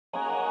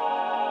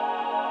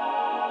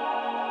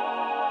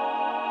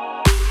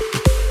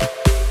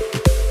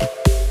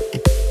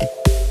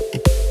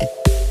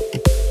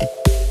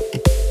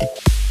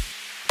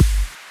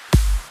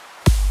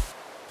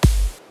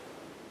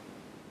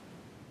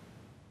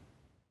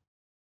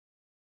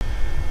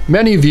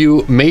Many of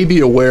you may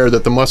be aware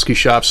that the Musky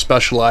Shop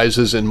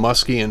specializes in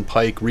musky and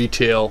pike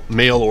retail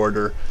mail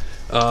order.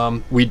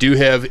 We do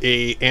have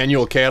an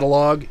annual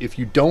catalog. If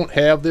you don't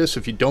have this,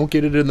 if you don't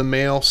get it in the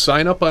mail,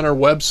 sign up on our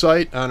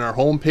website. On our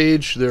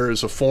homepage, there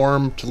is a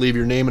form to leave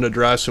your name and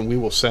address, and we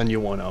will send you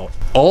one out.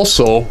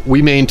 Also,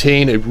 we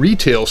maintain a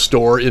retail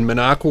store in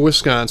Minocqua,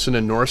 Wisconsin,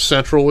 and north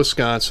central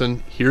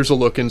Wisconsin. Here's a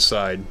look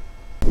inside.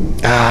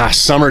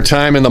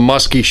 Summertime in the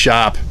Musky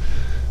Shop.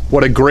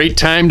 What a great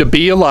time to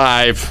be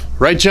alive.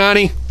 Right,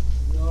 Johnny?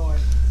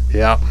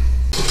 Yeah.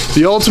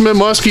 The Ultimate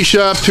Musky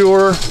Shop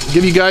Tour.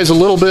 Give you guys a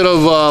little bit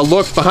of a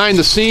look behind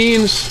the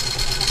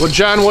scenes. Well,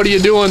 John, what are you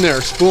doing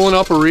there? Spooling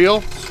up a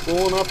reel?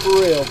 Spooling up a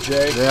reel,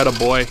 Jay. That a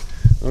boy.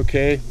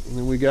 Okay, and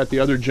then we got the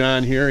other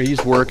John here.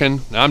 He's working.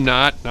 I'm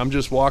not. I'm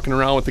just walking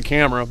around with the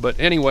camera. But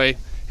anyway,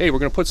 hey, we're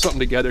going to put something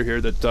together here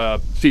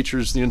that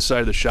features the inside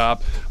of the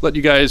shop. Let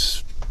you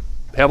guys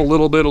have a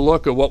little bit of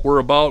look at what we're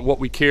about, what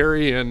we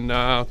carry, and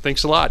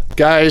thanks a lot.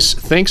 Guys,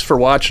 thanks for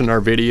watching our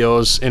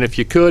videos, and if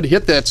you could,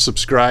 hit that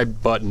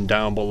subscribe button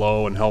down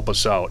below and help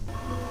us out.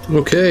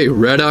 Okay,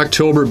 Red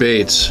October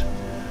baits.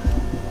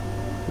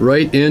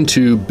 Right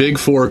into Big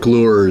Fork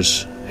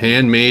lures.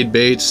 Handmade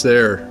baits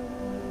there.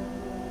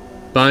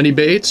 Bondi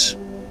baits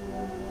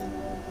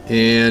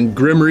and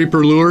Grim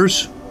Reaper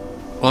lures.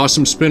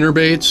 Awesome spinner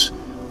baits.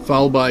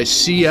 Followed by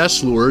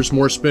CS lures,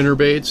 more spinner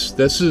baits.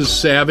 This is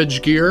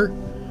Savage gear.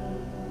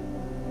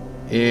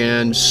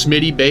 And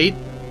Smitty bait,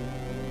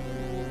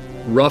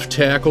 Rough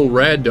Tackle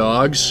Rad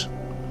Dogs,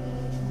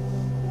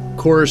 of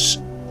course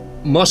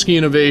Musky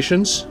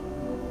Innovations,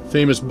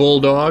 famous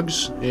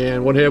Bulldogs,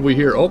 and what have we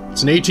here? Oh,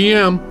 it's an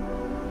ATM.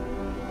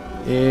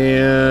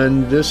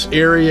 And this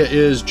area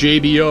is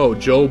JBO,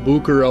 Joe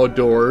Bucher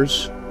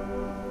Outdoors.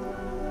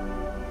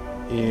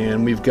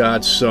 And we've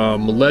got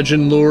some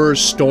Legend lures,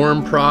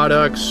 Storm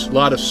products, a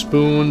lot of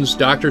spoons,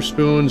 Dr.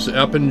 Spoons,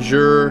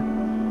 Eppinger,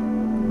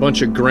 a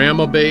bunch of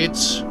Grandma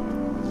baits.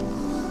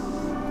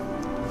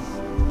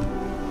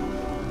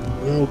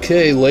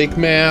 Okay, lake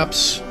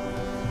maps,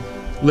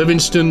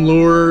 Livingston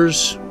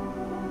lures,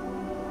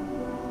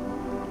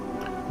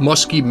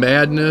 Musky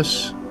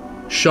Madness,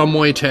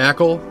 Shumway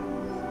tackle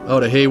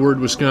out of Hayward,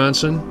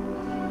 Wisconsin.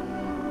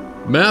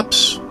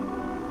 Maps,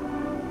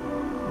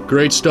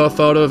 great stuff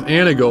out of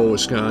Anago,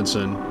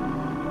 Wisconsin.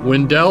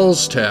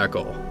 Wendell's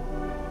tackle.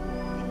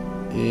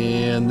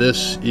 And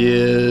this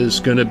is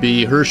going to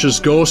be Hirsch's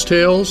Ghost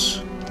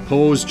Tails,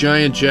 Poe's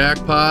Giant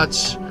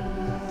Jackpots.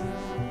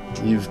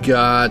 You've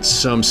got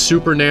some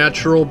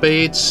Supernatural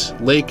baits,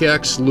 Lake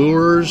X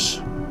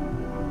lures,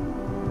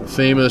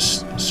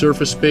 famous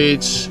surface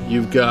baits.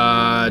 You've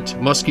got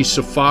Musky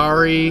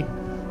Safari,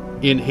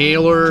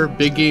 Inhaler,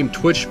 Big Game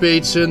Twitch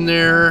baits in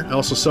there. I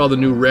also saw the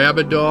new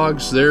Rabbit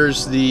Dogs.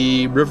 There's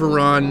the River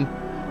Run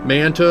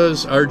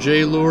Mantas,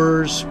 RJ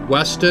lures,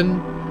 Weston,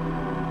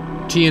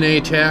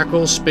 TNA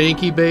tackle,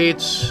 Spanky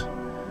baits.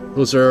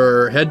 Those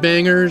are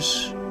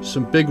headbangers,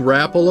 some big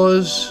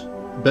Rapalas,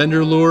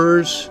 Bender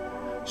lures,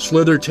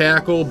 Slither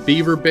tackle,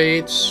 Beaver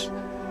baits,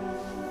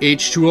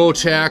 H2O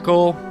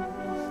tackle,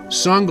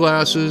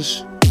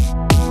 sunglasses.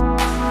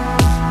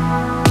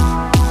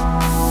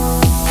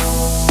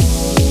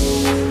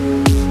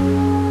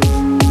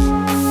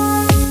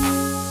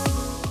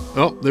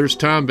 Oh, there's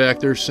Tom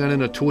back there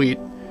sending a tweet.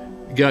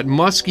 You got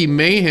Musky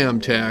Mayhem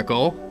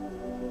tackle,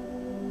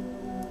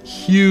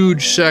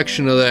 huge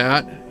section of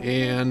that,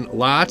 and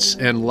lots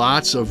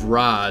of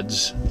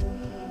rods.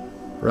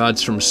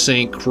 Rods from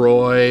St.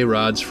 Croix,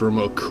 rods from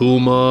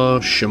Okuma,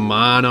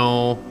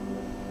 Shimano,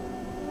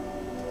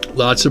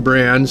 lots of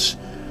brands.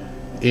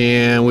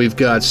 And we've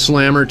got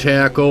Slammer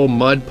tackle,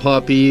 Mud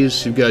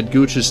Puppies, you've got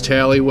Gooch's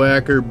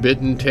Tallywhacker,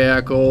 Bitten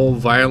tackle,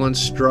 Violent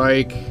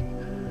Strike,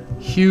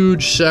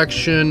 huge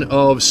section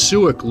of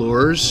Suick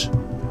lures,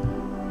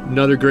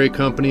 another great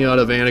company out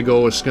of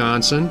Anago,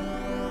 Wisconsin.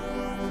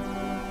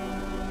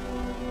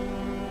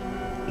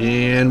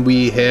 And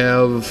we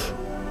have,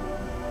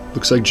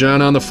 looks like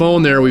John on the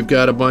phone there. We've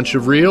got a bunch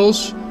of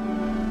reels,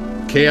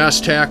 Chaos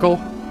tackle,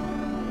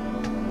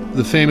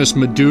 the famous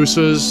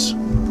Medusas,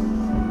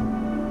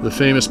 the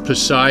famous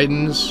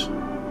Poseidons,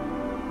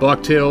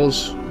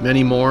 Bucktails,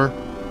 many more.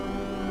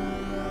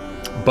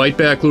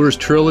 Biteback lures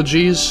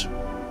trilogies,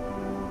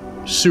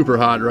 super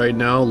hot right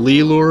now.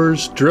 Lee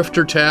lures,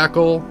 Drifter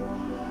tackle.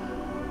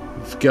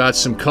 We've got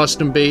some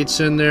custom baits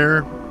in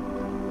there.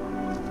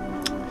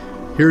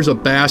 Here's a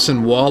bass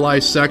and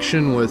walleye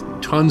section with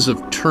tons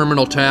of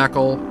terminal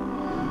tackle,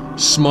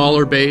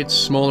 smaller baits,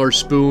 smaller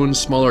spoons,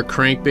 smaller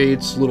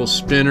crankbaits, little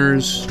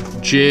spinners,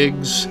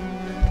 jigs,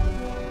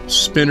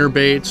 spinner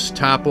baits,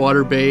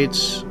 topwater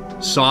baits,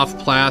 soft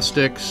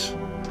plastics,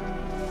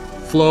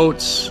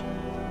 floats,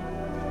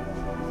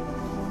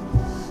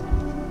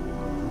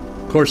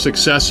 of course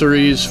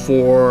accessories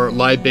for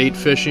live bait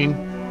fishing,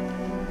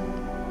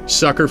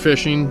 sucker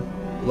fishing,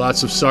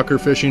 lots of sucker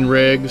fishing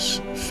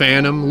rigs,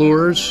 Phantom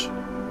lures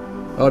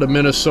out of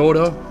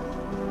Minnesota,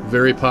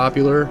 very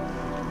popular.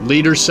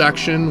 Leader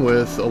section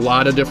with a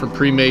lot of different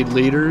pre-made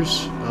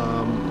leaders.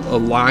 A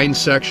line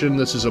section,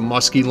 this is a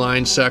musky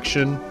line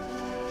section.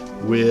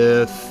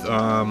 with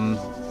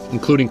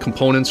including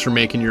components for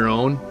making your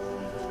own,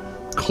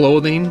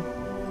 clothing,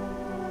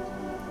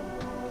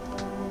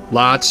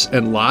 lots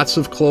and lots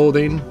of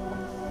clothing,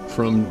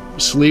 from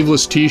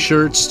sleeveless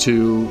t-shirts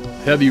to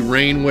heavy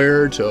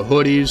rainwear to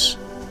hoodies,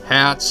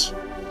 hats.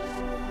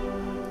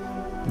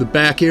 The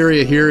back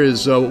area here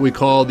is what we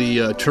call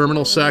the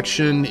terminal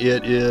section.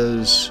 It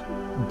is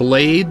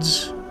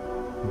blades,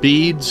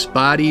 beads,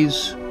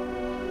 bodies,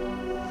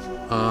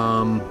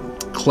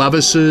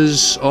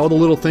 clevises, all the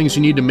little things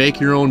you need to make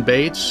your own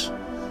baits,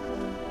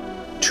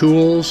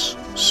 tools,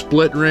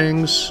 split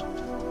rings,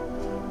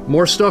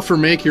 more stuff for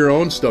make your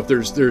own stuff.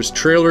 There's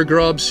trailer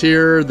grubs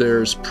here,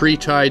 there's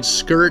pre-tied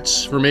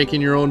skirts for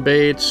making your own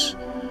baits.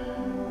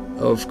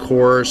 Of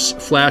course,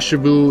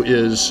 Flashabou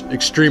is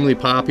extremely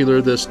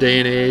popular this day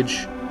and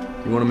age.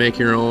 You want to make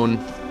your own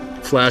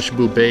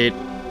Flashabou bait.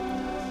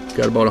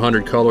 Got about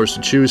 100 colors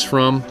to choose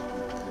from.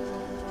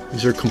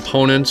 These are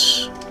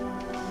components.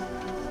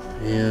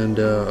 And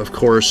of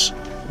course,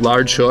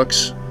 large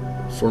hooks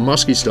for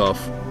musky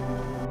stuff.